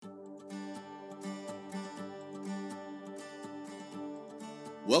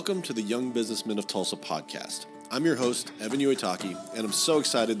Welcome to the Young Businessmen of Tulsa podcast. I'm your host, Evan Uitaki, and I'm so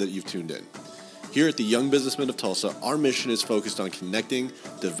excited that you've tuned in. Here at the Young Businessmen of Tulsa, our mission is focused on connecting,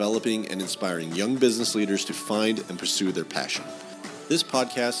 developing, and inspiring young business leaders to find and pursue their passion. This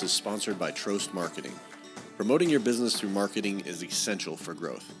podcast is sponsored by Trost Marketing. Promoting your business through marketing is essential for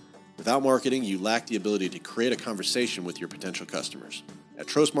growth. Without marketing, you lack the ability to create a conversation with your potential customers. At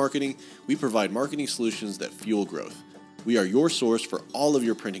Trost Marketing, we provide marketing solutions that fuel growth. We are your source for all of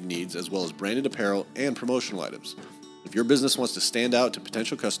your printing needs, as well as branded apparel and promotional items. If your business wants to stand out to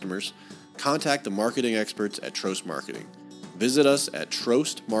potential customers, contact the marketing experts at Trost Marketing. Visit us at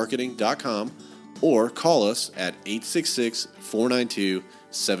trostmarketing.com or call us at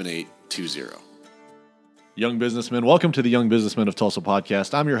 866-492-7820. Young businessmen, welcome to the Young Businessmen of Tulsa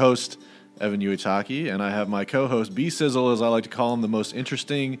podcast. I'm your host, Evan Uitaki, and I have my co-host, B Sizzle, as I like to call him, the most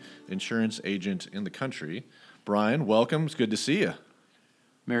interesting insurance agent in the country. Brian, welcome. It's good to see you.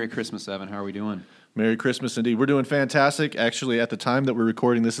 Merry Christmas, Evan. How are we doing? Merry Christmas indeed. We're doing fantastic. Actually, at the time that we're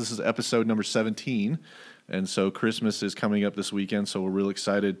recording this is episode number 17, and so Christmas is coming up this weekend, so we're really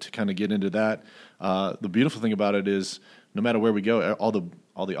excited to kind of get into that. The beautiful thing about it is no matter where we go,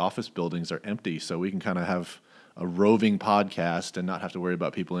 all the office buildings are empty, so we can kind of have a roving podcast and not have to worry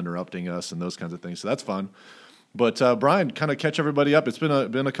about people interrupting us and those kinds of things, so that's fun. But Brian, kind of catch everybody up. It's been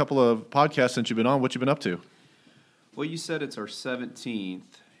a couple of podcasts since you've been on. What you been up to? Well, you said it's our 17th,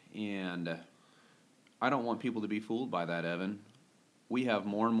 and I don't want people to be fooled by that, Evan. We have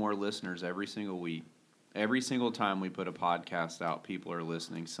more and more listeners every single week. Every single time we put a podcast out, people are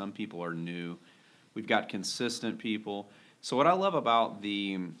listening. Some people are new. We've got consistent people. So what I love about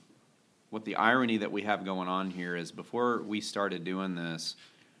the irony that we have going on here is before we started doing this,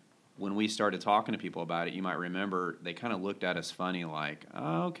 when we started talking to people about it, you might remember they kind of looked at us funny like,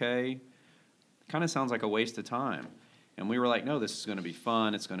 oh, okay, kind of sounds like a waste of time. And we were like, no, this is going to be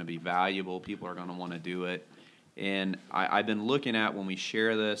fun. It's going to be valuable. People are going to want to do it. And I've been looking at when we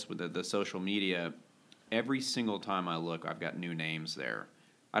share this with the social media, every single time I look, I've got new names there.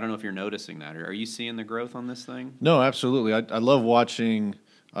 I don't know if you're noticing that. Are you seeing the growth on this thing? No, absolutely. I love watching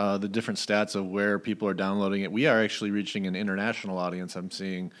the different stats of where people are downloading it. We are actually reaching an international audience. I'm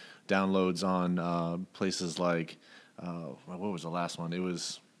seeing downloads on places like, what was the last one? It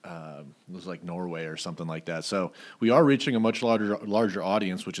was like Norway or something like that. So we are reaching a much larger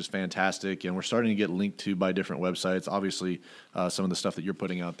audience, which is fantastic, and we're starting to get linked to by different websites. Obviously, some of the stuff that you're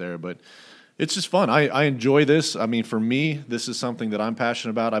putting out there, but it's just fun. I enjoy this. I mean, for me, this is something that I'm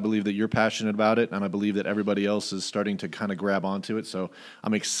passionate about. I believe that you're passionate about it, and I believe that everybody else is starting to kind of grab onto it. So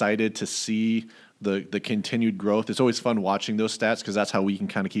I'm excited to see the continued growth. It's always fun watching those stats because that's how we can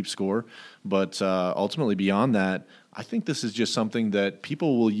kind of keep score. But ultimately, beyond that, I think this is just something that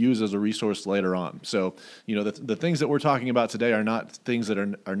people will use as a resource later on. So, you know, the things that we're talking about today are not things that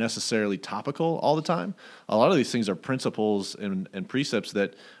are necessarily topical all the time. A lot of these things are principles and precepts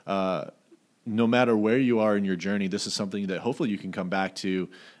that no matter where you are in your journey, this is something that hopefully you can come back to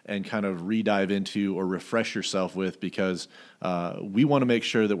and kind of re-dive into or refresh yourself with, because we want to make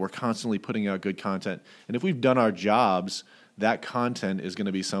sure that we're constantly putting out good content. And if we've done our jobs, that content is going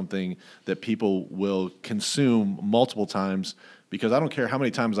to be something that people will consume multiple times, because I don't care how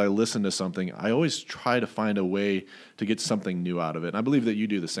many times I listen to something, I always try to find a way to get something new out of it. And I believe that you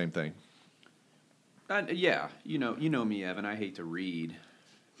do the same thing. Yeah, you know me, Evan. I hate to read,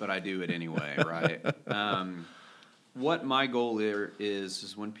 but I do it anyway, right? What my goal there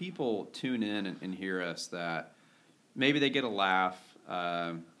is when people tune in and hear us, that maybe they get a laugh,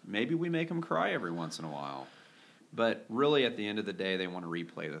 maybe we make them cry every once in a while. But really, at the end of the day, they want to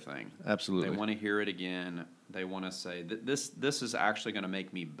replay the thing. Absolutely. They want to hear it again. They want to say, this is actually going to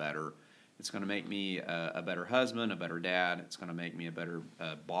make me better. It's going to make me a better husband, a better dad. It's going to make me a better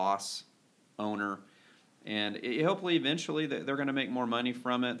boss, owner. And hopefully, eventually, they're going to make more money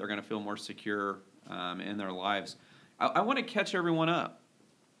from it. They're going to feel more secure in their lives. I want to catch everyone up.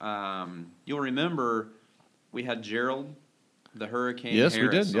 You'll remember we had Gerald, the Hurricane Yes,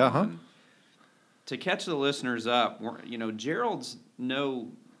 Harris, we did. Yeah, on. To catch the listeners up, Gerald's he's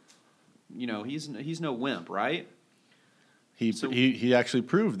no wimp, right? He actually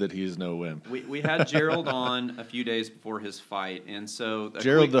proved that he is no wimp. We had Gerald on a few days before his fight, and so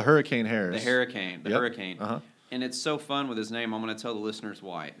Gerald the Hurricane Harris. The Hurricane. Uh-huh. And it's so fun with his name. I'm going to tell the listeners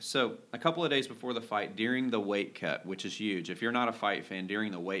why. So a couple of days before the fight, during the weight cut, which is huge. If you're not a fight fan,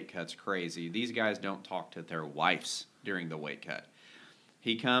 during the weight cut's crazy. These guys don't talk to their wives during the weight cut.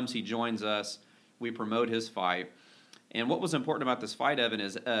 He comes, he joins us. We promote his fight. And what was important about this fight, Evan,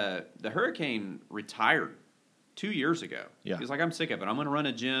 is the Hurricane retired 2 years ago. Yeah. He's like, I'm sick of it. I'm going to run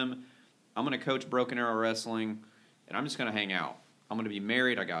a gym. I'm going to coach Broken Arrow Wrestling, and I'm just going to hang out. I'm going to be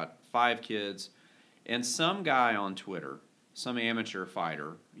married. I got 5 kids. And some guy on Twitter, some amateur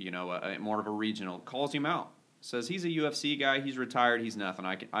fighter, more of a regional, calls him out. Says he's a UFC guy. He's retired. He's nothing.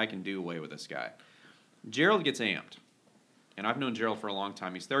 I can do away with this guy. Gerald gets amped. And I've known Gerald for a long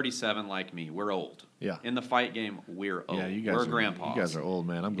time. He's 37 like me. We're old. Yeah. In the fight game, we're old. Yeah, we're grandpas. You guys are old,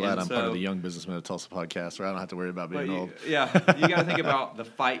 man. I'm glad I'm part of the Young Businessmen of Tulsa podcast where I don't have to worry about being old. Yeah, you got to think about the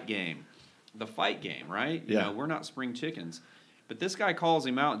fight game. The fight game, right? Yeah. We're not spring chickens. But this guy calls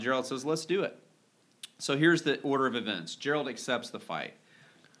him out, and Gerald says, let's do it. So here's the order of events. Gerald accepts the fight.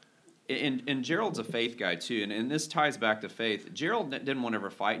 And Gerald's a faith guy, too. And this ties back to faith. Gerald didn't want to ever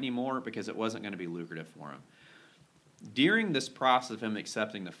fight anymore because it wasn't going to be lucrative for him. During this process of him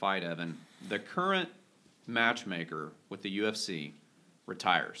accepting the fight, Evan, the current matchmaker with the UFC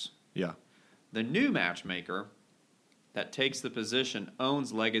retires. Yeah. The new matchmaker that takes the position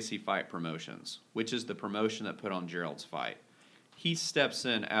owns Legacy Fight Promotions, which is the promotion that put on Gerald's fight. He steps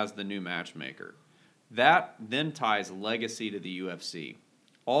in as the new matchmaker. That then ties Legacy to the UFC.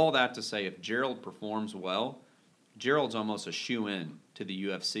 All that to say, if Gerald performs well, Gerald's almost a shoe-in to the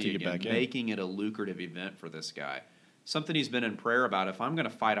UFC again, making it a lucrative event for this guy. Something he's been in prayer about. If I'm going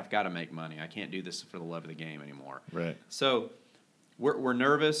to fight, I've got to make money. I can't do this for the love of the game anymore. Right. So we're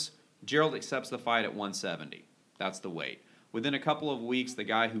nervous. Gerald accepts the fight at 170. That's the weight. Within a couple of weeks, the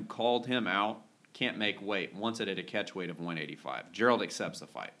guy who called him out can't make weight, wants it at a catch weight of 185. Gerald accepts the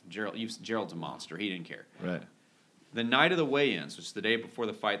fight. Gerald's a monster. He didn't care. Right. The night of the weigh-ins, which is the day before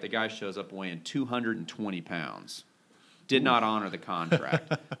the fight, the guy shows up weighing 220 pounds. Did not honor the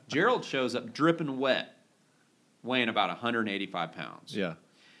contract. Gerald shows up dripping wet, weighing about 185 pounds. Yeah.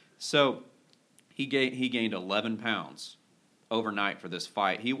 So he gained 11 pounds overnight for this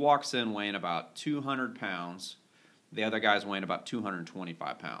fight. He walks in weighing about 200 pounds. The other guy's weighing about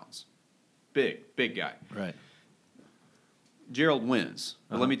 225 pounds. Big guy. Right. Gerald wins.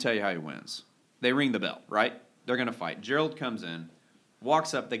 But let me tell you how he wins. They ring the bell, right? They're going to fight. Gerald comes in,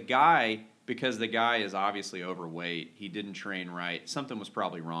 walks up. The guy, because the guy is obviously overweight, he didn't train right. Something was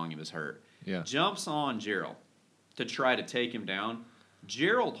probably wrong. He was hurt. Yeah. Jumps on Gerald to try to take him down.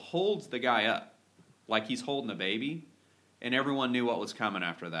 Gerald holds the guy up like he's holding a baby, and everyone knew what was coming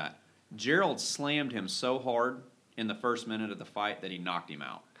after that. Gerald slammed him so hard in the first minute of the fight that he knocked him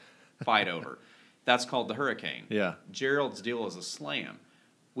out. Fight over. That's called the Hurricane. Yeah. Gerald's deal is a slam.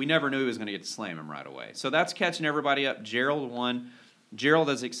 We never knew he was going to get to slam him right away. So that's catching everybody up. Gerald won. Gerald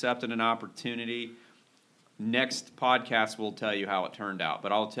has accepted an opportunity. Next podcast will tell you how it turned out.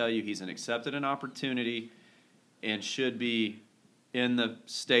 But I'll tell you he's accepted an opportunity and should be in the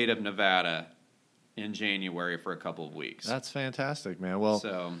state of Nevada in January for a couple of weeks. That's fantastic, man. Well,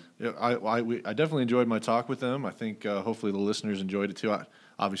 so, I definitely enjoyed my talk with them. I think hopefully the listeners enjoyed it too.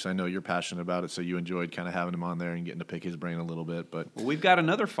 Obviously, I know you're passionate about it, so you enjoyed kind of having him on there and getting to pick his brain a little bit. But we've got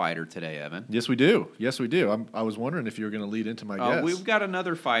another fighter today, Evan. Yes, we do. I was wondering if you were going to lead into my guest. We've got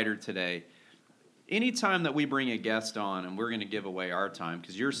another fighter today. Anytime that we bring a guest on and we're going to give away our time,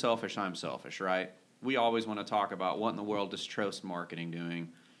 because you're selfish, I'm selfish, right? We always want to talk about what in the world is Trost Marketing doing.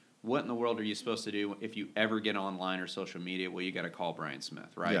 What in the world are you supposed to do if you ever get online or social media? Well, you got to call Brian Smith,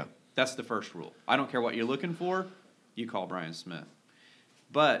 right? Yeah. That's the first rule. I don't care what you're looking for, you call Brian Smith.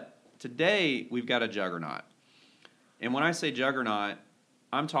 But today, we've got a juggernaut. And when I say juggernaut,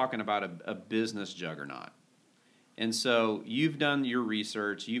 I'm talking about a business juggernaut. And so you've done your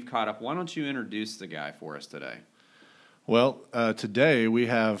research, you've caught up. Why don't you introduce the guy for us today? Well, today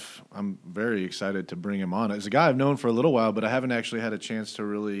I'm very excited to bring him on. It's a guy I've known for a little while, but I haven't actually had a chance to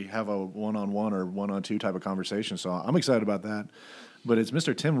really have a one-on-one or one-on-two type of conversation. So I'm excited about that. But it's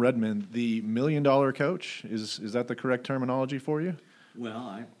Mr. Tim Redmond, the $1 Million Coach. Is that the correct terminology for you?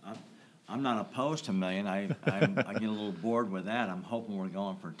 Well, I'm not opposed to $1 million. I get a little bored with that. I'm hoping we're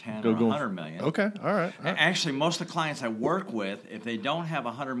going for 10 or 100 million. Okay, all right. Actually, most of the clients I work with, if they don't have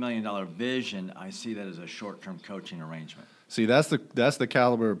a $100 million vision, I see that as a short-term coaching arrangement. See, that's the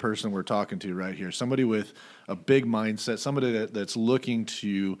caliber of person we're talking to right here. Somebody with a big mindset, somebody that's looking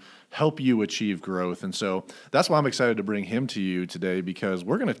to help you achieve growth. And so that's why I'm excited to bring him to you today, because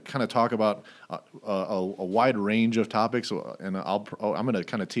we're going to kind of talk about a wide range of topics, and I'm going to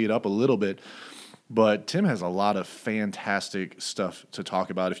kind of tee it up a little bit. But Tim has a lot of fantastic stuff to talk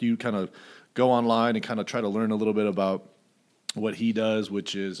about. If you kind of go online and kind of try to learn a little bit about what he does,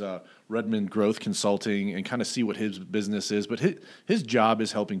 which is Redmond Growth Consulting, and kind of see what his business is. But his job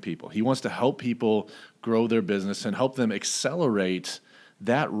is helping people. He wants to help people grow their business and help them accelerate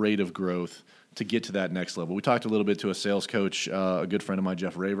that rate of growth to get to that next level. We talked a little bit to a sales coach, a good friend of mine,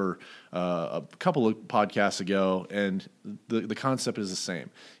 Jeff Raver, a couple of podcasts ago, and the concept is the same.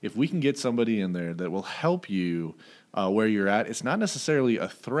 If we can get somebody in there that will help you where you're at, it's not necessarily a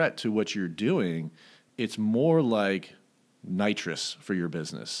threat to what you're doing. It's more like nitrous for your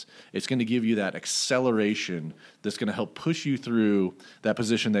business. It's going to give you that acceleration that's going to help push you through that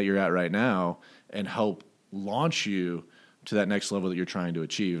position that you're at right now and help launch you to that next level that you're trying to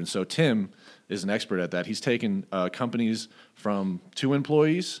achieve. And so Tim is an expert at that. He's taken companies from 2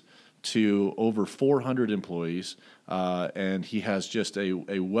 employees to over 400 employees, and he has just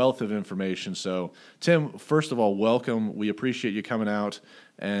a wealth of information. So Tim, first of all, welcome. We appreciate you coming out.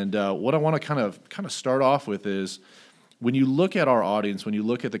 And what I want to kind of start off with is, when you look at our audience, when you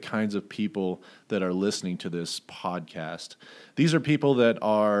look at the kinds of people that are listening to this podcast, these are people that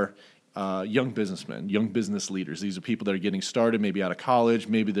are young businessmen, young business leaders. These are people that are getting started, maybe out of college,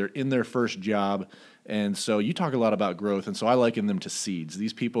 maybe they're in their first job. And so you talk a lot about growth, and so I liken them to seeds.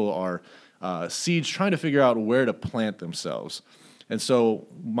 These people are seeds trying to figure out where to plant themselves. And so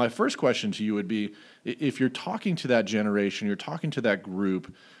my first question to you would be, if you're talking to that generation, you're talking to that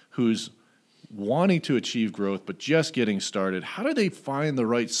group who's wanting to achieve growth but just getting started, how do they find the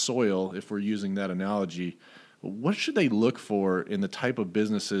right soil, if we're using that analogy? What should they look for in the type of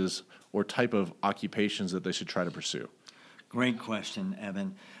businesses or type of occupations that they should try to pursue? Great question,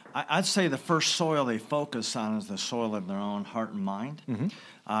 Evan. I'd say the first soil they focus on is the soil of their own heart and mind. Mm-hmm.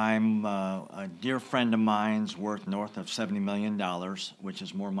 I'm a dear friend of mine's worth north of $70 million, which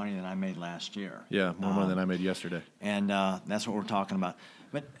is more money than I made last year. Yeah, more money than I made yesterday. And that's what we're talking about.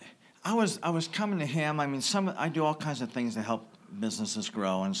 But I was coming to him. I mean, I do all kinds of things to help businesses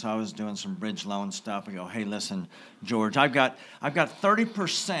grow, and so I was doing some bridge loan stuff. I go, hey, listen, George, I've got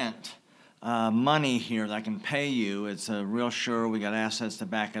 30% money here that I can pay you. It's real sure. We got assets to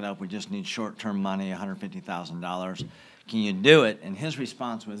back it up. We just need short-term money, $150,000. Can you do it? And his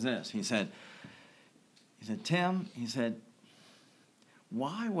response was this. He said, Tim,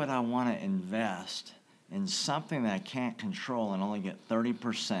 why would I want to invest in something that I can't control and only get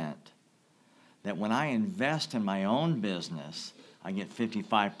 30%, that when I invest in my own business, I get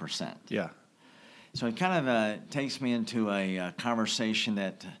 55%? Yeah. So it kind of takes me into a conversation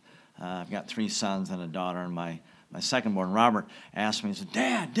that I've got 3 sons and a daughter, and my second-born, Robert, asked me, he said,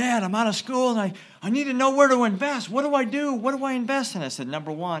 Dad, I'm out of school, and I need to know where to invest. What do I do? What do I invest in? I said,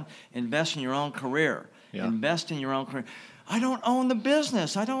 number 1, invest in your own career. Yeah. Invest in your own career. I don't own the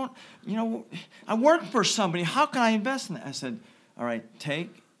business. I don't, I work for somebody. How can I invest in it? I said, all right,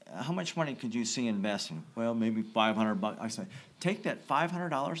 how much money could you see investing? Well, maybe $500. I said, take that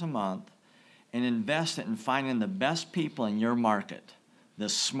 $500 a month and invest it in finding the best people in your market, the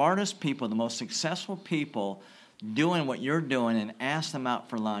smartest people, the most successful people doing what you're doing, and ask them out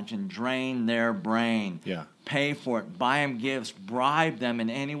for lunch and drain their brain. Yeah. Pay for it, buy them gifts, bribe them in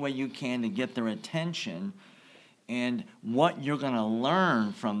any way you can to get their attention. And what you're going to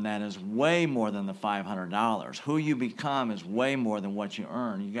learn from that is way more than the $500. Who you become is way more than what you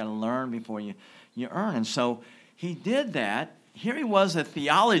earn. You got to learn before you earn. And so he did that. Here he was, a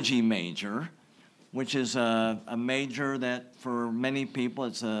theology major, which is a major that for many people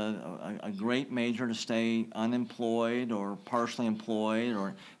it's a great major to stay unemployed or partially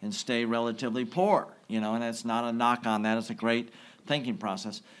employed and stay relatively poor. And that's not a knock on that. It's a great thinking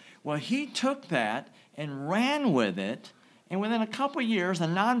process. Well, he took that and ran with it, and within a couple of years, a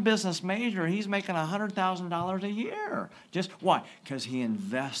non-business major, he's making $100,000 a year. Just why? Because he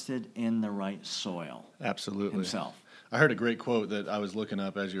invested in the right soil. Absolutely. Himself. I heard a great quote that I was looking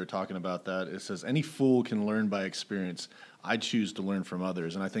up as you were talking about that. It says, any fool can learn by experience. I choose to learn from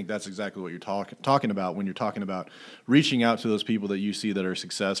others. And I think that's exactly what you're talking about when you're talking about reaching out to those people that you see that are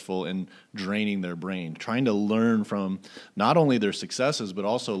successful and draining their brain, trying to learn from not only their successes, but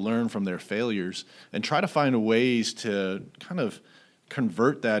also learn from their failures and try to find ways to kind of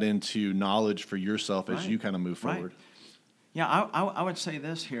convert that into knowledge for yourself as you kind of move forward. Yeah, I would say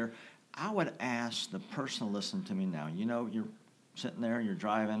this here. I would ask the person listening to me now, you're sitting there, you're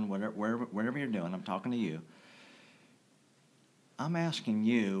driving, whatever you're doing, I'm talking to you. I'm asking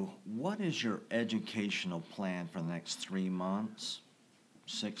you, what is your educational plan for the next 3 months,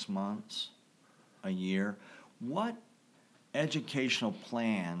 6 months, a year? What educational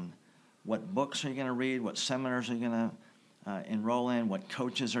plan, what books are you going to read, what seminars are you going to enroll in, what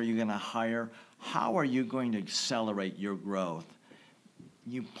coaches are you going to hire? How are you going to accelerate your growth?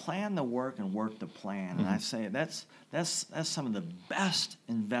 You plan the work and work the plan. And I say that's some of the best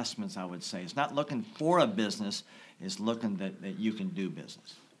investments, I would say. It's not looking for a business, it's looking that you can do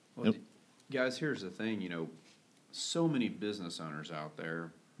business. Well, guys, here's the thing, so many business owners out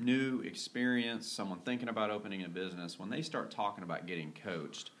there, new, experienced, someone thinking about opening a business, when they start talking about getting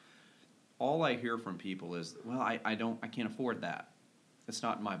coached, all I hear from people is, well, I can't afford that. It's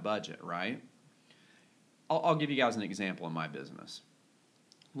not in my budget, right? I'll give you guys an example in my business.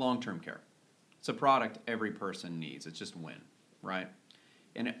 Long-term care. It's a product every person needs. It's just when, right?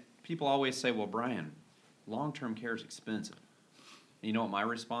 And people always say, well, Brian, long-term care is expensive. And you know what my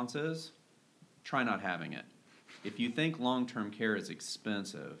response is? Try not having it. If you think long-term care is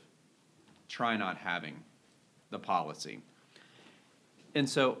expensive, try not having the policy. And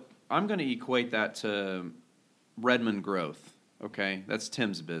so I'm going to equate that to Redmond Growth, okay? That's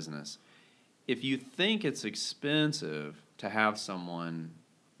Tim's business. If you think it's expensive to have someone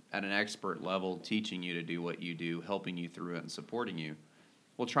at an expert level teaching you to do what you do, helping you through it and supporting you,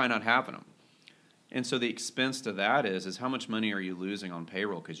 well, try not having them. And so the expense to that is how much money are you losing on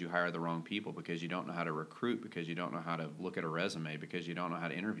payroll because you hire the wrong people, because you don't know how to recruit, because you don't know how to look at a resume, because you don't know how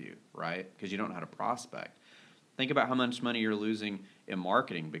to interview, right? Because you don't know how to prospect. Think about how much money you're losing in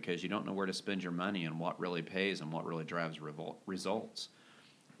marketing because you don't know where to spend your money and what really pays and what really drives results.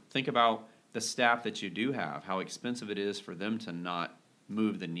 Think about the staff that you do have, how expensive it is for them to not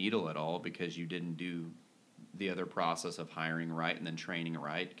move the needle at all because you didn't do the other process of hiring right and then training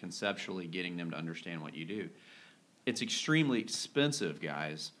right, conceptually getting them to understand what you do. It's extremely expensive,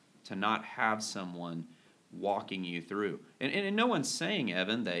 guys, to not have someone walking you through. And no one's saying,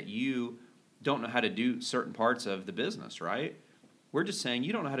 Evan, that you don't know how to do certain parts of the business, right? We're just saying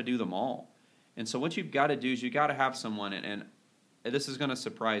you don't know how to do them all. And so what you've got to do is you've got to have someone, and this is going to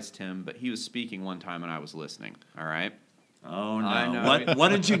surprise Tim, but he was speaking one time and I was listening, all right? Oh, no. I know. What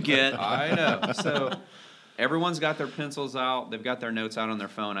did you get? I know. So everyone's got their pencils out. They've got their notes out on their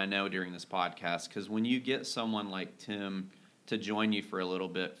phone, I know, during this podcast, because when you get someone like Tim to join you for a little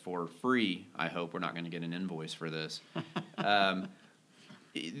bit for free, I hope we're not going to get an invoice for this,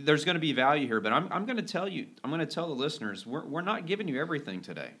 there's going to be value here. But I'm going to tell you, I'm going to tell the listeners, we're not giving you everything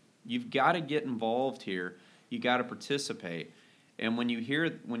today. You've got to get involved here. You got to participate. And when you hear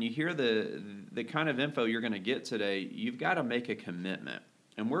the kind of info you're going to get today, you've got to make a commitment.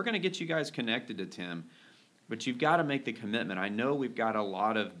 And we're going to get you guys connected to Tim, but you've got to make the commitment. I know we've got a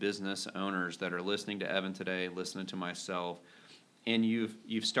lot of business owners that are listening to Evan today, listening to myself, and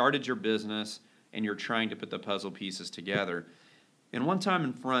you've started your business and you're trying to put the puzzle pieces together. And one time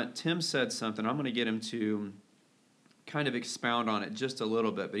in front, Tim said something. I'm going to get him to kind of expound on it just a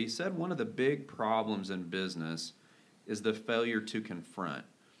little bit. But he said one of the big problems in business is the failure to confront.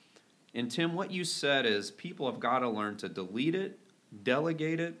 And Tim, what you said is people have got to learn to delete it,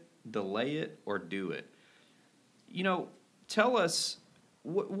 delegate it, delay it, or do it. You know, tell us,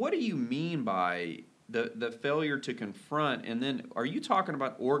 what do you mean by the failure to confront? And then are you talking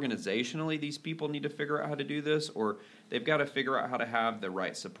about organizationally these people need to figure out how to do this, or they've got to figure out how to have the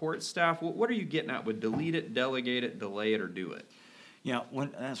right support staff? What are you getting at with delete it, delegate it, delay it, or do it? Yeah,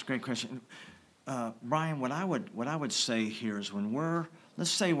 that's a great question. Brian, what I would say here is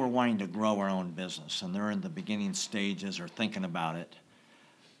let's say we're wanting to grow our own business and they're in the beginning stages or thinking about it.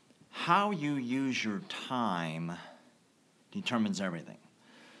 How you use your time determines everything.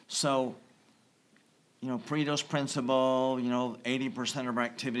 So, Pareto's principle, 80% of our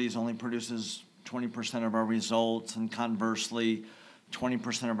activities only produces 20% of our results, and conversely,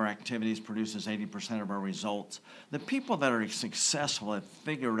 20% of our activities produces 80% of our results. The people that are successful have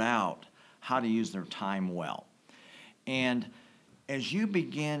figured out how to use their time well. And as you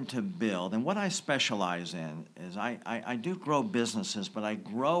begin to build, and what I specialize in is I do grow businesses, but I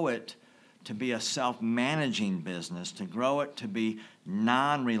grow it to be a self-managing business, to grow it to be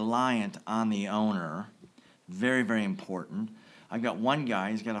non-reliant on the owner. Very, very important. I've got one guy,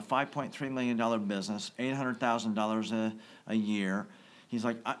 he's got a $5.3 million business, $800,000 a year. He's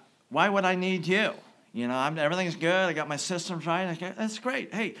like, why would I need you? Everything's good. I got my systems right. Okay, that's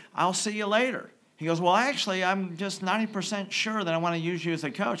great. Hey, I'll see you later. He goes, well, actually, I'm just 90% sure that I want to use you as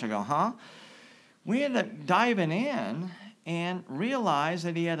a coach. I go, huh? We ended up diving in and realized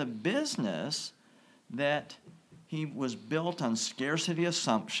that he had a business that he was built on scarcity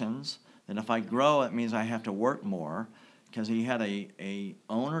assumptions, that if I grow, it means I have to work more, because he had a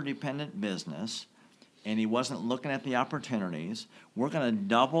owner-dependent business, and he wasn't looking at the opportunities. We're going to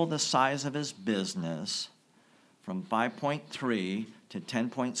double the size of his business from 5.3 to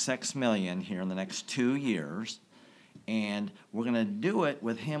 10.6 million here in the next 2 years, and we're going to do it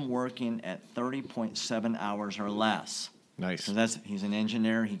with him working at 30.7 hours or less. Nice. So he's an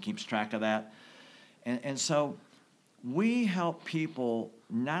engineer. He keeps track of that. And so we help people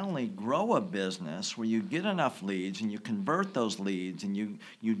not only grow a business where you get enough leads and you convert those leads and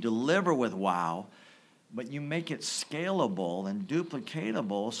you deliver with wow, but you make it scalable and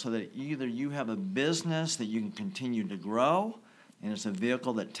duplicatable so that either you have a business that you can continue to grow, and it's a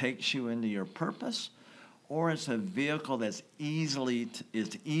vehicle that takes you into your purpose, or it's a vehicle that's easy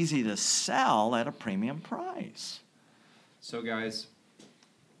to sell at a premium price. So, guys,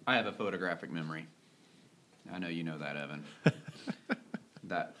 I have a photographic memory. I know you know that, Evan.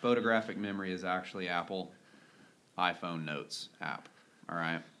 That photographic memory is actually Apple iPhone Notes app, all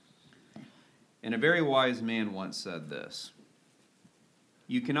right? And a very wise man once said this: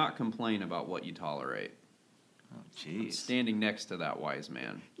 you cannot complain about what you tolerate. Oh, I'm jeez. standing next to that wise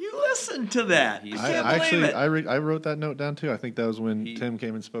man. You listened to that. He's- I can't I believe actually it. I wrote that note down too. I think that was when He- Tim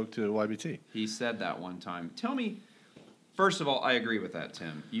came and spoke to YBT. He said that one time. Tell me, first of all, I agree with that,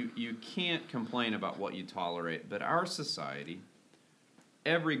 Tim. You can't complain about what you tolerate, but our society,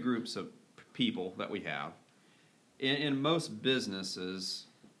 every groups of people that we have, in most businesses,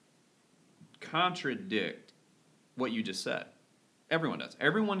 contradict what you just said. Everyone does.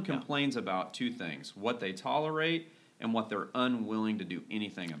 Everyone complains about two things: what they tolerate and what they're unwilling to do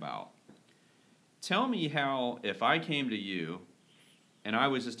anything about. Tell me how, if I came to you and I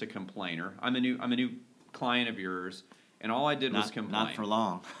was just a complainer, I'm a new client of yours, and all I did was complain. Not for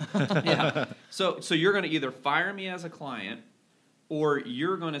long. Yeah. So you're going to either fire me as a client, or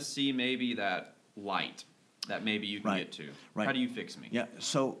you're going to see maybe that light that maybe you can Right. get to. Right. How do you fix me? Yeah,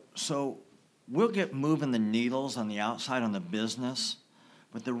 so we'll get moving the needles on the outside on the business,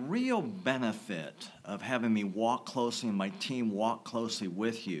 but the real benefit of having me walk closely and my team walk closely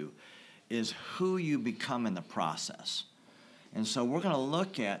with you is who you become in the process. And so we're going to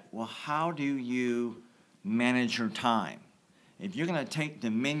look at, well, how do you manage your time? If you're going to take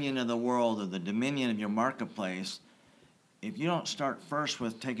dominion of the world or the dominion of your marketplace, if you don't start first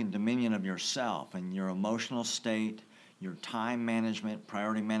with taking dominion of yourself and your emotional state, your time management,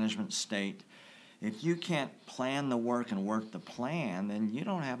 priority management state, if you can't plan the work and work the plan, then you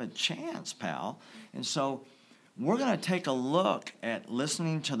don't have a chance, pal. And so we're going to take a look at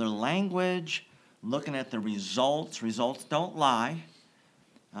listening to their language, looking at the results. Results don't lie.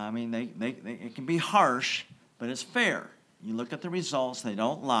 I mean, it can be harsh, but it's fair. You look at the results, they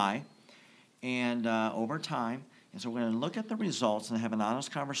don't lie, and over time. And so we're going to look at the results and have an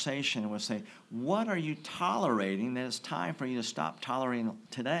honest conversation, and we'll say, what are you tolerating that it's time for you to stop tolerating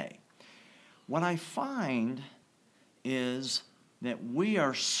today? What I find is that we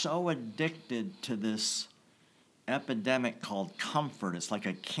are so addicted to this epidemic called comfort. It's like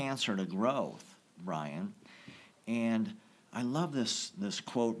a cancer to growth, Brian. And I love this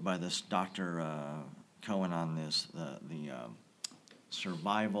quote by this Dr. Cohen on this, the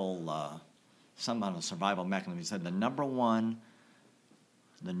survival, some on a survival mechanism. He said the number one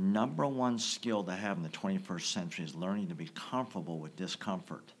skill to have in the 21st century is learning to be comfortable with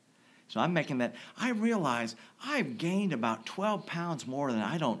discomfort. So I'm making that. I realize I've gained about 12 pounds more than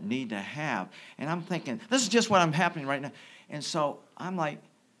I don't need to have. And I'm thinking, this is just what I'm happening right now. And so I'm like,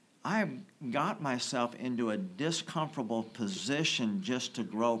 I've got myself into a discomfortable position just to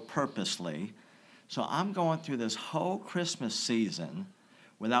grow purposely. So I'm going through this whole Christmas season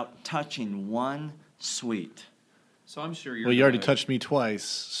without touching one sweet. So I'm sure you're. Well, you already gonna- touched me twice,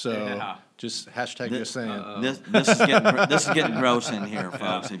 so Yeah. just hashtag just saying. This is getting gross in here,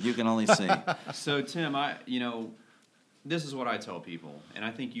 folks. If you can only see. So Tim, this is what I tell people, and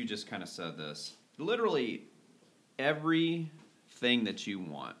I think you just kind of said this. Literally, everything that you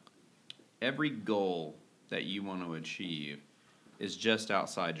want, every goal that you want to achieve, is just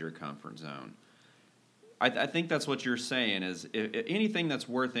outside your comfort zone. I think that's what you're saying is if anything that's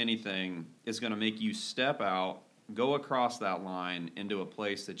worth anything is going to make you step out, go across that line into a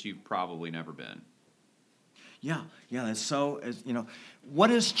place that you've probably never been. Yeah, that's so,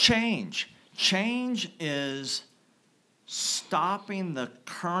 what is change? Change is stopping the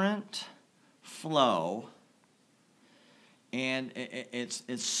current flow, and it's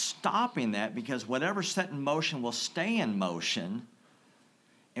stopping that because whatever's set in motion will stay in motion,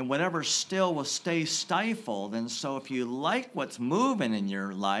 and whatever's still will stay stifled. And so if you like what's moving in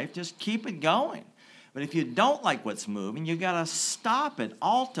your life, just keep it going. But if you don't like what's moving, you got to stop it,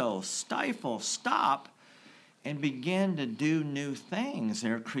 alto, stifle, stop, and begin to do new things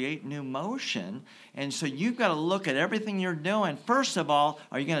or create new motion. And so you've got to look at everything you're doing. First of all,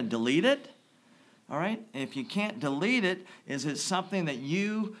 are you going to delete it? All right? And if you can't delete it, is it something that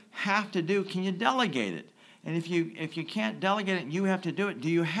you have to do? Can you delegate it? And if you can't delegate it, you have to do it. Do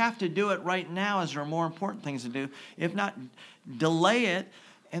you have to do it right now? Is there more important things to do? If not, delay it.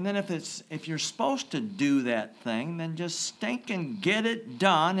 And then if you're supposed to do that thing, then just stink and get it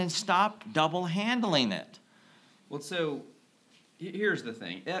done and stop double handling it. Well, so here's the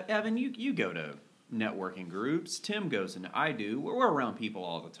thing, Evan. You go to networking groups. Tim goes and I do. We're around people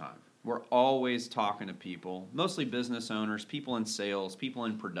all the time. We're always talking to people, mostly business owners, people in sales, people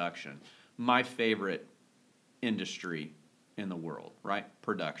in production. My favorite industry in the world, right?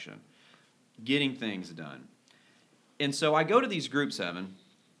 Production. Getting things done. And so I go to these groups, Evan,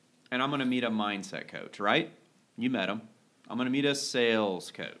 and I'm going to meet a mindset coach, right? You met him. I'm going to meet a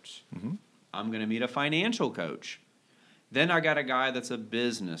sales coach. Mm-hmm. I'm going to meet a financial coach. Then I got a guy that's a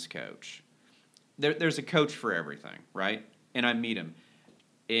business coach. There's a coach for everything, right? And I meet him.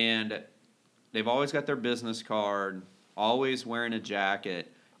 And they've always got their business card, always wearing a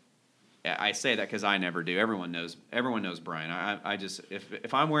jacket. I say that because I never do. Everyone knows Brian. I just,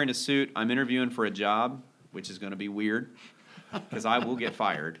 if I'm wearing a suit, I'm interviewing for a job, which is going to be weird because I will get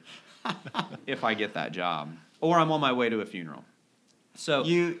fired if I get that job. Or I'm on my way to a funeral. So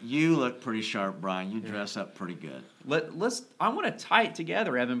you look pretty sharp, Brian. You dress up pretty good. I want to tie it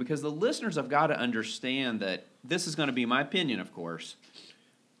together, Evan, because the listeners have got to understand that this is going to be my opinion, of course.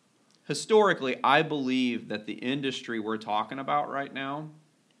 Historically, I believe that the industry we're talking about right now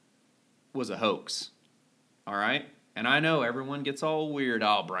was a hoax. All right? And I know everyone gets all weird.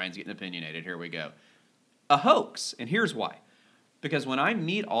 Oh, Brian's getting opinionated. Here we go. A hoax. And here's why. Because when I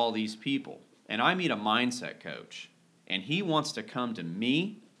meet all these people, and I meet a mindset coach, and he wants to come to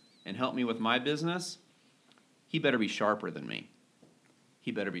me and help me with my business, he better be sharper than me.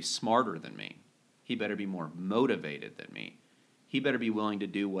 He better be smarter than me. He better be more motivated than me. He better be willing to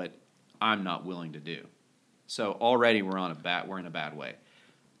do what I'm not willing to do. So already we're in a bad way.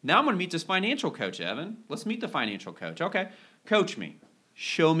 Now I'm going to meet this financial coach, Evan. Let's meet the financial coach. Okay, coach me.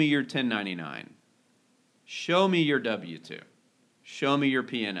 Show me your 1099. Show me your W-2. Show me your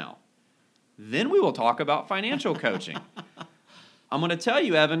P&L. Then we will talk about financial coaching. I'm going to tell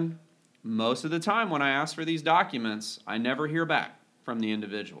you, Evan, most of the time when I ask for these documents, I never hear back from the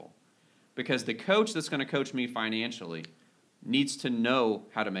individual. Because the coach that's going to coach me financially needs to know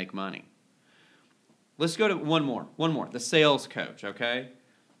how to make money. Let's go to one more, the sales coach, okay?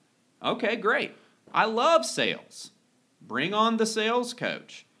 Okay, great. I love sales. Bring on the sales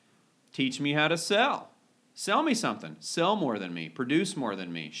coach. Teach me how to sell. Sell me something. Sell more than me. Produce more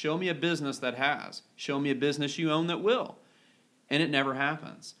than me. Show me a business that has. Show me a business you own that will. And it never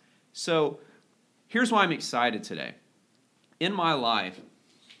happens. So here's why I'm excited today. In my life,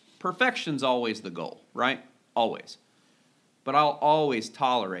 perfection's always the goal, right? Always. But I'll always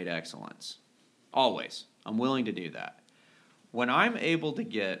tolerate excellence. Always. I'm willing to do that. When I'm able to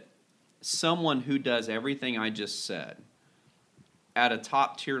get someone who does everything I just said at a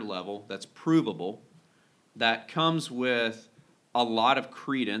top tier level that's provable, that comes with a lot of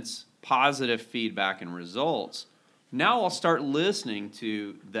credence, positive feedback, and results, now I'll start listening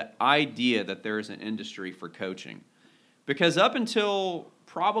to the idea that there is an industry for coaching. Because up until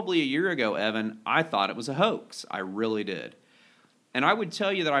probably a year ago, Evan, I thought it was a hoax. I really did. And I would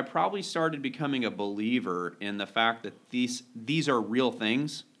tell you that I probably started becoming a believer in the fact that these are real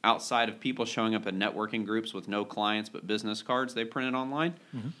things outside of people showing up in networking groups with no clients but business cards they printed online.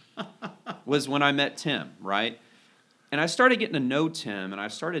 Was when I met Tim, right? And I started getting to know Tim, and I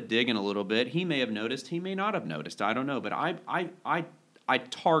started digging a little bit. He may have noticed, he may not have noticed, I don't know. But I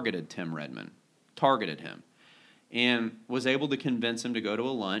targeted Tim Redmond, targeted him, and was able to convince him to go to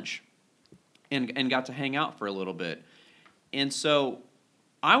a lunch and got to hang out for a little bit. And so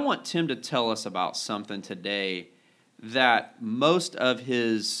I want Tim to tell us about something today that most of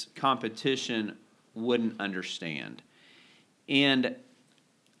his competition wouldn't understand. And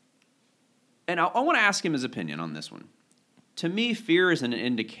I want to ask him his opinion on this one. To me, fear is an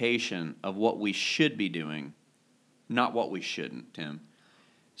indication of what we should be doing, not what we shouldn't, Tim.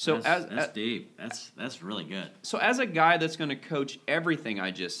 So that's deep. That's really good. So as a guy that's going to coach everything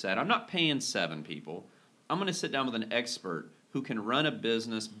I just said, I'm not paying 7 people. I'm going to sit down with an expert who can run a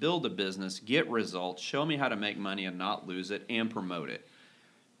business, build a business, get results, show me how to make money and not lose it, and promote it.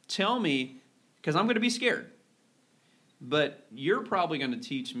 Tell me, because I'm going to be scared. But you're probably going to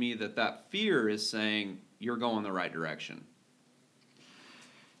teach me that fear is saying you're going the right direction.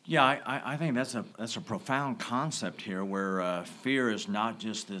 Yeah, I think that's a profound concept here, where fear is not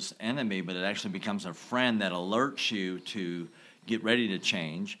just this enemy, but it actually becomes a friend that alerts you to get ready to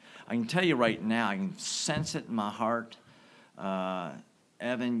change. I can tell you right now, I can sense it in my heart.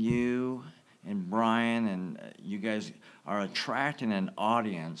 Evan, you and Brian and you guys are attracting an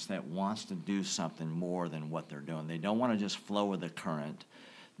audience that wants to do something more than what they're doing. They don't want to just flow with the current.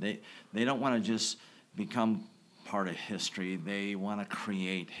 They don't want to just become part of history. They want to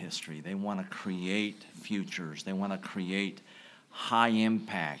create history. They want to create futures. They want to create high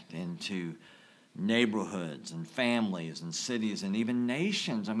impact into neighborhoods and families and cities and even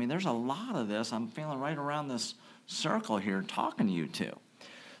nations. I mean, there's a lot of this. I'm feeling right around this circle here talking to you two.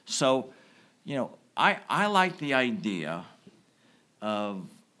 So, I like the idea of,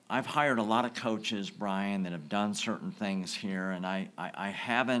 I've hired a lot of coaches, Brian, that have done certain things here, and I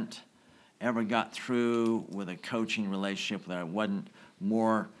haven't ever got through with a coaching relationship that I wasn't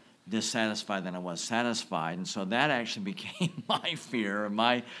more dissatisfied than I was satisfied. And so that actually became my fear and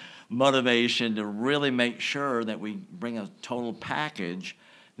my motivation to really make sure that we bring a total package,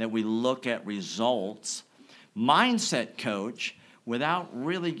 that we look at results. Mindset coach, without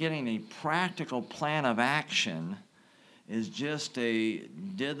really getting a practical plan of action, is just a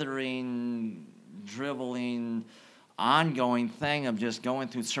dithering, driveling, ongoing thing of just going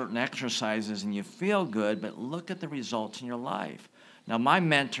through certain exercises and you feel good, but look at the results in your life. Now, my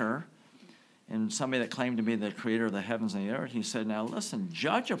mentor, and somebody that claimed to be the creator of the heavens and the earth, he said, now listen,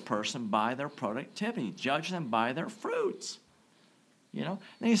 judge a person by their productivity. Judge them by their fruits. And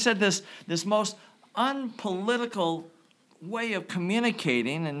he said this most unpolitical way of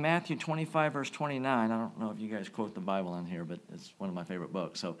communicating in Matthew 25, verse 29. I don't know if you guys quote the Bible in here, but it's one of my favorite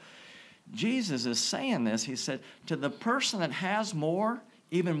books. So Jesus is saying this. He said, to the person that has more,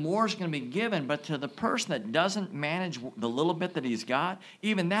 even more is going to be given, but to the person that doesn't manage the little bit that he's got,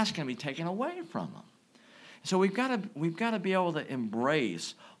 even that's going to be taken away from him. So we've got to be able to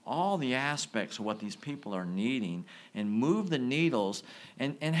embrace all the aspects of what these people are needing and move the needles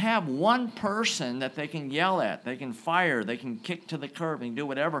and have one person that they can yell at, they can fire, they can kick to the curb and do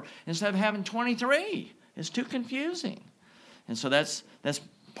whatever, instead of having 23. It's too confusing. And so that's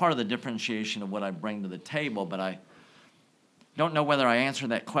part of the differentiation of what I bring to the table, but I don't know whether I answered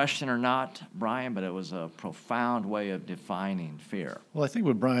that question or not, Brian, but it was a profound way of defining fear. Well, I think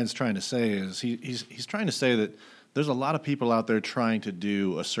what Brian's trying to say is he's trying to say that there's a lot of people out there trying to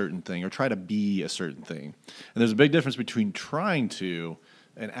do a certain thing or try to be a certain thing. And there's a big difference between trying to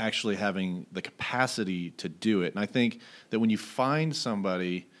and actually having the capacity to do it. And I think that when you find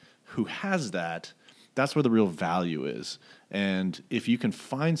somebody who has that, that's where the real value is. And if you can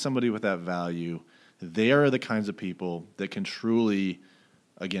find somebody with that value, they are the kinds of people that can truly,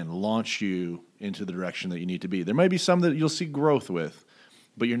 again, launch you into the direction that you need to be. There might be some that you'll see growth with,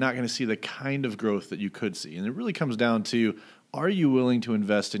 but you're not going to see the kind of growth that you could see. And it really comes down to, are you willing to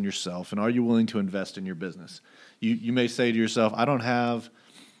invest in yourself, and are you willing to invest in your business? You may say to yourself, I don't have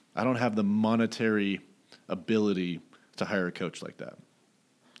the monetary ability to hire a coach like that.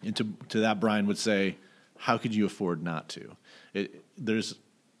 And to that, Brian would say, how could you afford not to? There's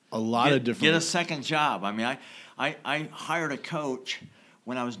a lot of different... Get a second job. I mean, I hired a coach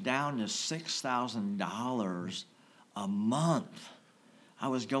when I was down to $6,000 a month. I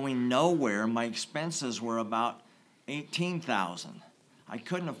was going nowhere. My expenses were about $18,000. I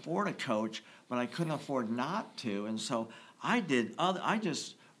couldn't afford a coach, but I couldn't afford not to. And so I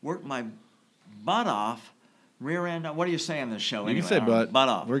just worked my butt off, rear end. What do you say on this show? You can say butt. Butt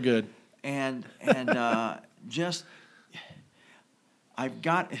off. We're good. And just...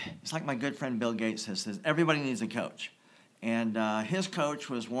 it's like my good friend Bill Gates says, everybody needs a coach. And his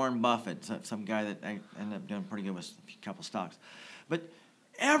coach was Warren Buffett, some guy that I ended up doing pretty good with a couple stocks. But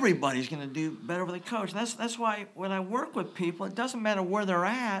everybody's going to do better with a coach. That's why when I work with people, it doesn't matter where they're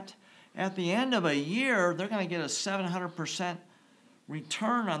at the end of a year, they're going to get a 700%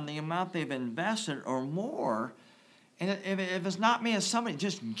 return on the amount they've invested or more. And if it's not me, it's somebody.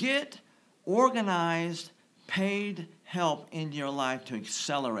 Just get organized, paid help into your life to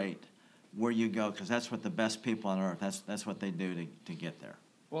accelerate where you go, because that's what the best people on earth, that's what they do to get there.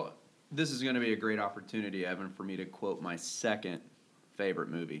 Well, this is going to be a great opportunity, Evan, for me to quote my second favorite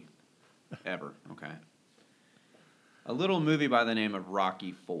movie ever, okay? A little movie by the name of Rocky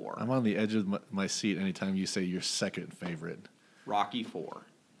IV. I'm on the edge of my seat anytime you say your second favorite. Rocky IV.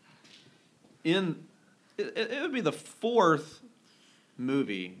 It would be the fourth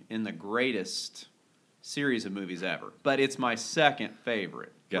movie in the greatest series of movies ever, but it's my second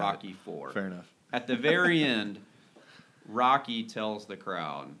favorite, Rocky IV. Fair enough. At the very end, Rocky tells the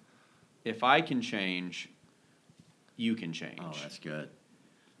crowd, if I can change, you can change. Oh, that's good.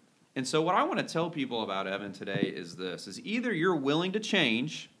 And so what I want to tell people about Evan today is this, is either you're willing to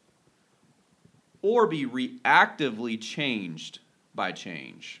change or be reactively changed by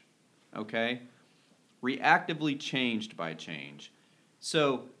change, okay? Reactively changed by change.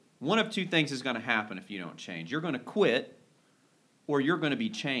 So one of two things is going to happen if you don't change. You're going to quit or you're going to be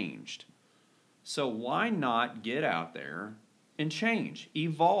changed. So why not get out there and change,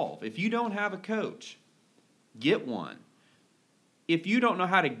 evolve? If you don't have a coach, get one. If you don't know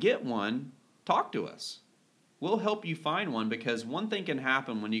how to get one, talk to us. We'll help you find one, because one thing can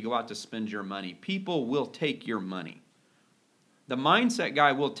happen when you go out to spend your money. People will take your money. The mindset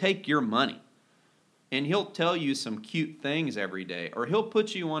guy will take your money, and he'll tell you some cute things every day, or he'll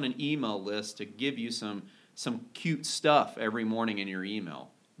put you on an email list to give you some cute stuff every morning in your email.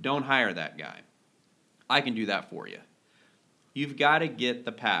 Don't hire that guy. I can do that for you. You've got to get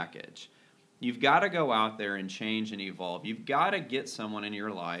the package. You've got to go out there and change and evolve. You've got to get someone in your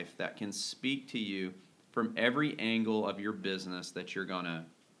life that can speak to you from every angle of your business that you're going to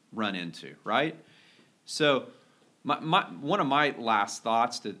run into, right? So one of my last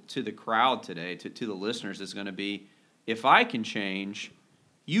thoughts to the crowd today, to the listeners, is going to be, if I can change,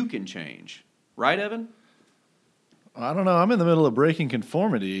 you can change. Right, Evan? I don't know. I'm in the middle of breaking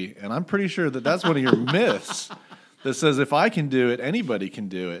conformity, and I'm pretty sure that that's one of your myths that says if I can do it, anybody can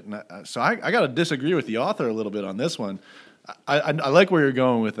do it. And so I got to disagree with the author a little bit on this one. I like where you're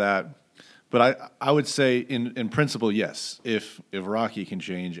going with that, but I would say in principle, yes. If Rocky can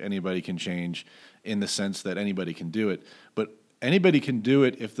change, anybody can change, in the sense that anybody can do it. But anybody can do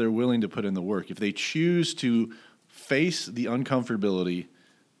it if they're willing to put in the work. If they choose to face the uncomfortability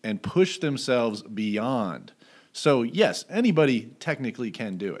and push themselves beyond. So, yes, anybody technically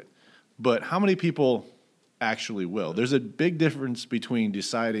can do it, but how many people actually will? There's a big difference between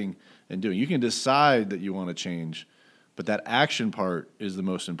deciding and doing. You can decide that you want to change, but that action part is the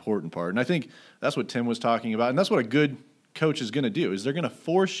most important part. And I think that's what Tim was talking about, and that's what a good coach is going to do, is they're going to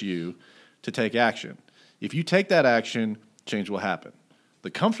force you to take action. If you take that action, change will happen.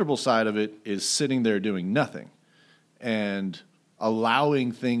 The comfortable side of it is sitting there doing nothing and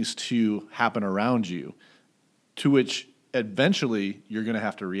allowing things to happen around you, to which eventually you're going to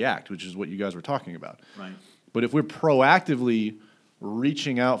have to react, which is what you guys were talking about. Right. But if we're proactively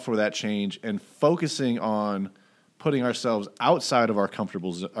reaching out for that change and focusing on putting ourselves outside of our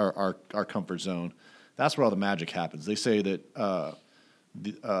our comfort zone, that's where all the magic happens. They say that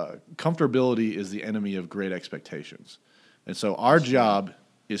comfortability is the enemy of great expectations. And so our job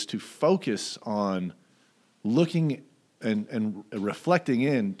is to focus on looking and reflecting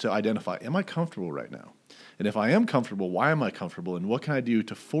in to identify, am I comfortable right now? And if I am comfortable, why am I comfortable? And what can I do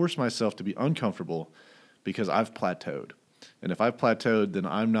to force myself to be uncomfortable because I've plateaued? And if I've plateaued, then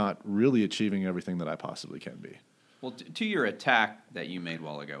I'm not really achieving everything that I possibly can be. Well, to your attack that you made a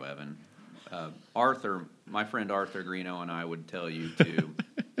while ago, Evan, Arthur, my friend Arthur Greeno, and I would tell you to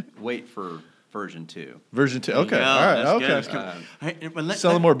wait for version 2. Version 2. Okay. Yeah, All right. that's good, Okay. that's good. Hey, but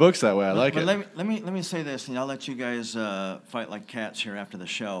Selling more books that way. I like it. Let me say this, and I'll let you guys fight like cats here after the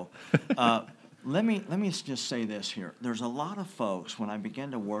show. Let me just say this here. There's a lot of folks, when I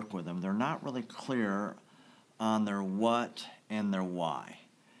begin to work with them, they're not really clear on their what and their why.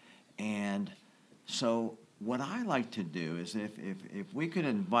 And so what I like to do is if we could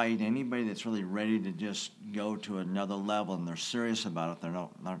invite anybody that's really ready to just go to another level and they're serious about it, they're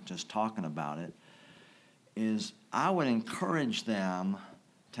not just talking about it, is I would encourage them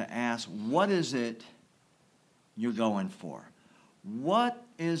to ask, what is it you're going for? What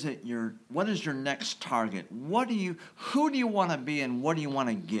is your next target? Who do you want to be and what do you want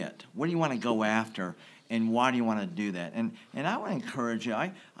to get? What do you want to go after and why do you want to do that? And I would encourage you,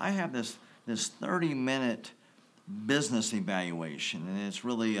 I have this 30-minute business evaluation, and it's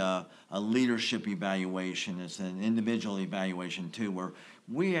really a leadership evaluation. It's an individual evaluation too, where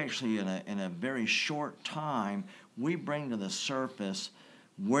we actually in a very short time, we bring to the surface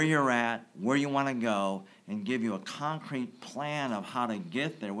where you're at, where you want to go, and give you a concrete plan of how to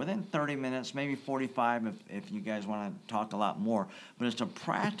get there within 30 minutes, maybe 45 if you guys want to talk a lot more. But it's a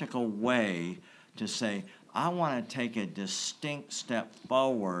practical way to say, I want to take a distinct step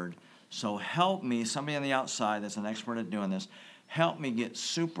forward, so help me, somebody on the outside that's an expert at doing this, help me get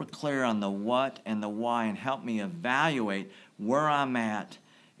super clear on the what and the why, and help me evaluate where I'm at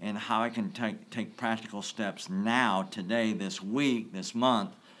and how I can take practical steps now, today, this week, this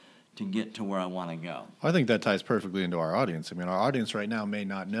month, to get to where I want to go. I think that ties perfectly into our audience. I mean, our audience right now may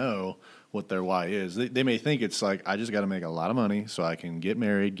not know what their why is. They may think it's like, I just got to make a lot of money so I can get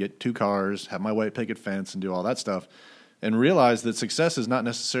married, get 2 cars, have my white picket fence, and do all that stuff, and realize that success is not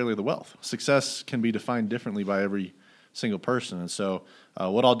necessarily the wealth. Success can be defined differently by every single person. And so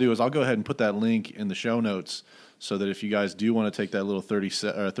what I'll do is I'll go ahead and put that link in the show notes so that if you guys do want to take that little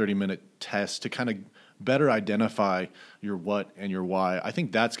 30-minute test to kind of better identify your what and your why, I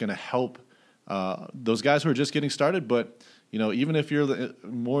think that's going to help those guys who are just getting started. But even if you're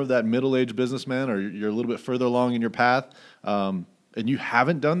more of that middle-aged businessman, or you're a little bit further along in your path, and you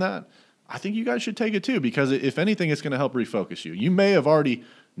haven't done that, I think you guys should take it too, because if anything, it's going to help refocus you. You may have already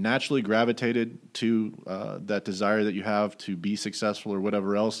naturally gravitated to that desire that you have to be successful or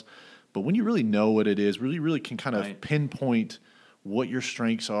whatever else, But when you really know what it is, really can kind of Right. pinpoint what your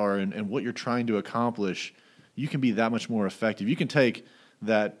strengths are and what you're trying to accomplish, you can be that much more effective. You can take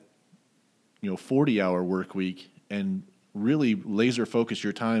that 40-hour work week and really laser focus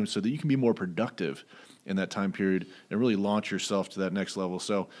your time so that you can be more productive in that time period and really launch yourself to that next level.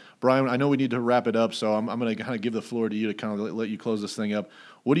 So, Brian, I know we need to wrap it up, so I'm going to kind of give the floor to you to kind of let you close this thing up.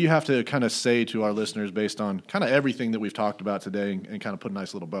 What do you have to kind of say to our listeners based on kind of everything that we've talked about today and kind of put a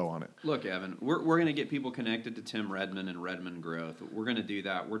nice little bow on it? Look, Evan, we're going to get people connected to Tim Redmond and Redmond Growth. We're going to do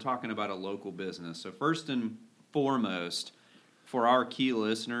that. We're talking about a local business. So first and foremost, for our key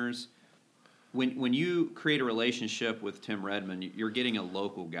listeners, when you create a relationship with Tim Redmond, you're getting a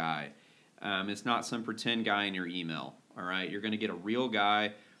local guy. It's not some pretend guy in your email, all right? You're going to get a real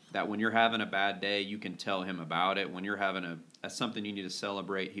guy that when you're having a bad day, you can tell him about it. When you're having something you need to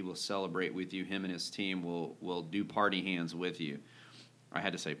celebrate, he will celebrate with you. Him and his team will do party hands with you. I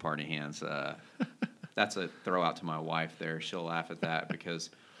had to say party hands. That's a throw out to my wife there. She'll laugh at that because,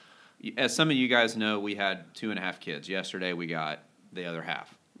 as some of you guys know, we had 2.5 kids. Yesterday we got the other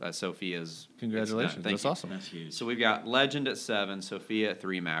half. Sophia's. Congratulations. Thank That's you. awesome. That's huge. So we've got Legend at 7, Sophia at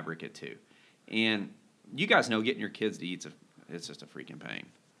 3, Maverick at 2. And you guys know getting your kids to eat, it's just a freaking pain.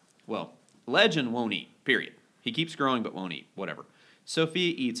 Well, Legend won't eat, period. He keeps growing but won't eat, whatever.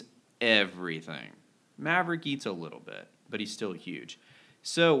 Sophia eats everything. Maverick eats a little bit, but he's still huge.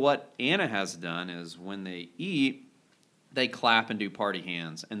 So what Anna has done is when they eat, they clap and do party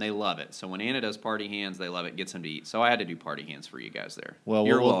hands, and they love it. So when Anna does party hands, they love it, gets them to eat. So I had to do party hands for you guys there. Well,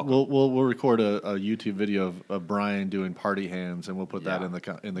 You're welcome. we'll record a YouTube video of Brian doing party hands, and we'll put that Yeah. in the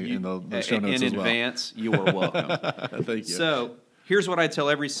show notes in as well. advance, you are welcome. Thank you. So here's what I tell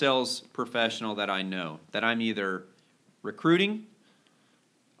every sales professional that I know, that I'm either recruiting,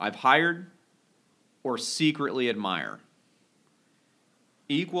 I've hired, or secretly admire.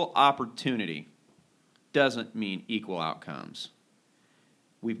 Equal opportunity doesn't mean equal outcomes.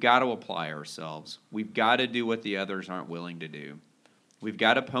 We've got to apply ourselves. We've got to do what the others aren't willing to do. We've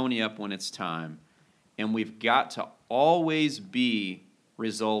got to pony up when it's time. And we've got to always be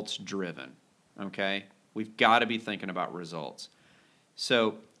results driven, okay? We've got to be thinking about results.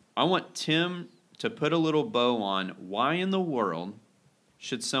 So I want Tim to put a little bow on why in the world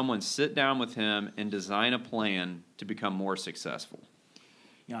should someone sit down with him and design a plan to become more successful.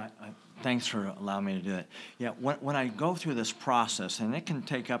 Yeah, thanks for allowing me to do that. Yeah, when I go through this process, and it can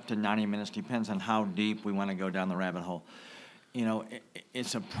take up to 90 minutes, depends on how deep we want to go down the rabbit hole.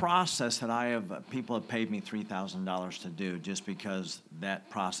 It's a process that people have paid me $3,000 to do just because that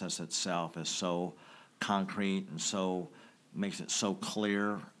process itself is so concrete and so makes it so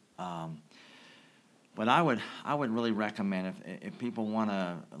clear. But I would really recommend if people want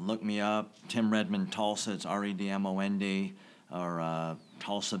to look me up, Tim Redmond Tulsa, it's REDMOND, or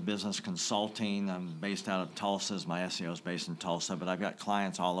Tulsa Business Consulting. I'm based out of Tulsa. My SEO is based in Tulsa, but I've got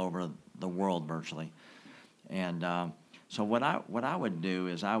clients all over the world virtually. And so what I would do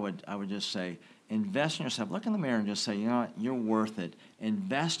is I would just say, invest in yourself. Look in the mirror and just say, you know what, you're worth it.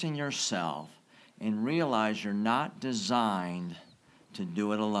 Invest in yourself and realize you're not designed to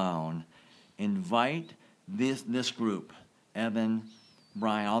do it alone. Invite this group, Evan,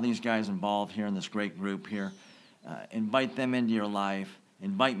 Brian, all these guys involved here in this great group here. Invite them into your life,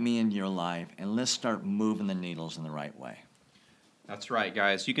 invite me into your life, and let's start moving the needles in the right way. That's right,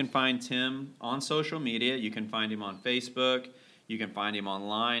 guys. You can find Tim on social media. You can find him on Facebook. You can find him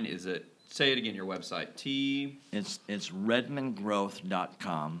online. Say it again, your website. It's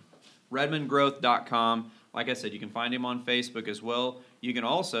redmondgrowth.com. redmondgrowth.com. Like I said, you can find him on Facebook as well. You can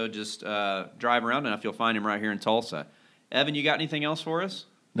also just drive around enough, you'll find him right here in Tulsa. Evan, you got anything else for us?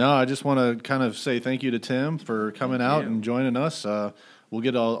 No, I just want to kind of say thank you to Tim for coming out and joining us. We'll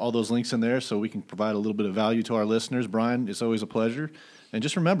get all those links in there so we can provide a little bit of value to our listeners. Brian, it's always a pleasure. And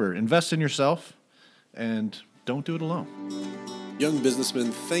just remember, invest in yourself and don't do it alone. Young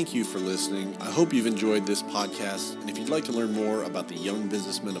businessmen, thank you for listening. I hope you've enjoyed this podcast. And if you'd like to learn more about the Young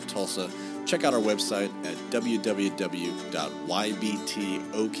Businessmen of Tulsa, check out our website at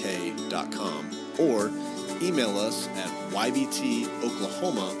www.ybtok.com or email us at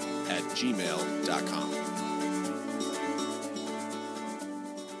ybtoklahoma@gmail.com.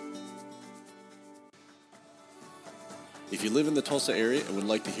 If you live in the Tulsa area and would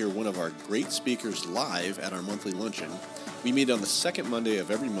like to hear one of our great speakers live at our monthly luncheon, we meet on the second Monday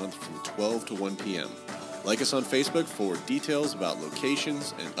of every month from 12 to 1 p.m. Like us on Facebook for details about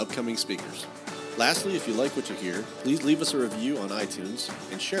locations and upcoming speakers. Lastly, if you like what you hear, please leave us a review on iTunes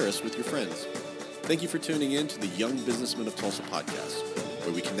and share us with your friends. Thank you for tuning in to the Young Businessmen of Tulsa podcast,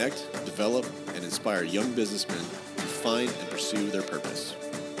 where we connect, develop, and inspire young businessmen to find and pursue their purpose.